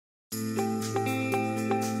When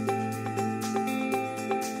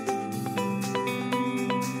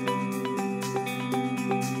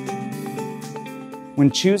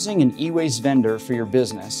choosing an e-waste vendor for your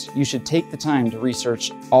business, you should take the time to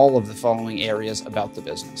research all of the following areas about the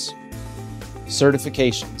business.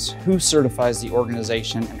 Certifications. Who certifies the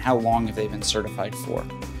organization and how long have they been certified for?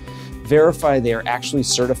 Verify they are actually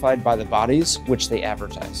certified by the bodies which they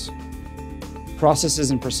advertise. Processes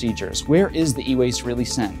and procedures. Where is the e-waste really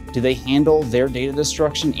sent? Do they handle their data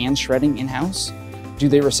destruction and shredding in-house? Do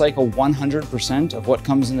they recycle 100% of what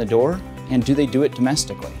comes in the door? And do they do it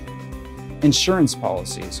domestically? Insurance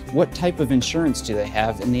policies. What type of insurance do they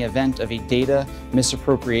have in the event of a data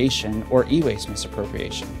misappropriation or e-waste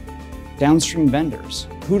misappropriation? Downstream vendors.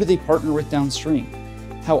 Who do they partner with downstream?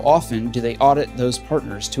 How often do they audit those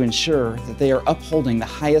partners to ensure that they are upholding the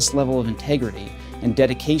highest level of integrity and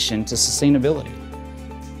dedication to sustainability?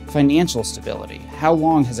 Financial stability. How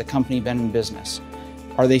long has a company been in business?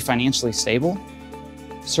 Are they financially stable?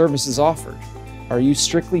 Services offered. Are you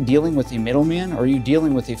strictly dealing with a middleman, or are you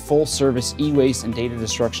dealing with a full-service e-waste and data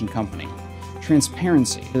destruction company?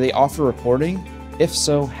 Transparency. Do they offer reporting? If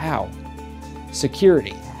so, how?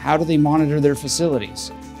 Security. How do they monitor their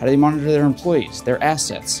facilities? How do they monitor their employees, their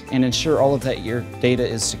assets, and ensure all of that your data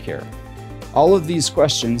is secure? All of these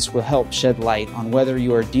questions will help shed light on whether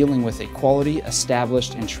you are dealing with a quality,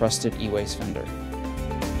 established, and trusted e-waste vendor.